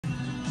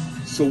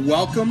So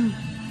welcome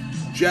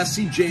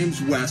Jesse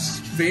James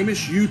West,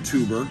 famous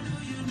YouTuber,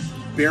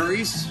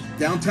 Barry's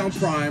Downtown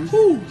Prime,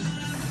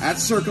 at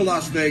Circa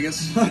Las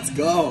Vegas. Let's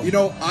go. You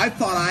know, I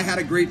thought I had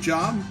a great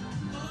job.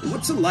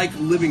 What's it like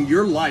living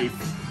your life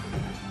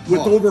with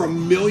over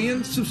 1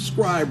 million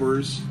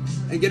subscribers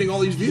and getting all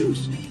these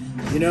views?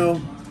 You know,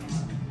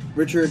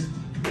 Richard,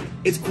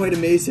 it's quite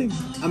amazing.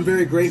 I'm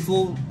very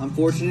grateful. I'm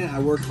fortunate. I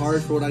work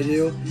hard for what I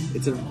do.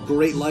 It's a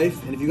great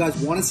life. And if you guys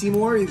want to see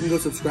more, you can go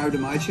subscribe to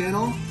my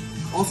channel.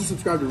 Also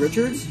subscribe to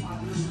Richard's.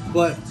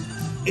 But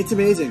it's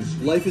amazing.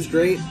 Life is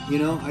great. You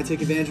know, I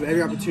take advantage of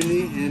every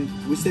opportunity, and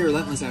we stay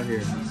relentless out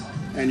here.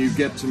 And you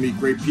get to meet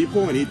great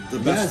people and eat the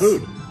best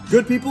food.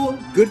 Good people,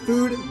 good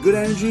food, good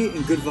energy,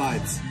 and good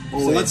vibes.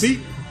 Always. So let's eat.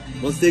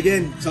 Let's dig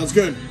in. Sounds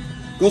good.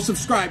 Go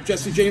subscribe,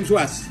 Jesse James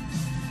West.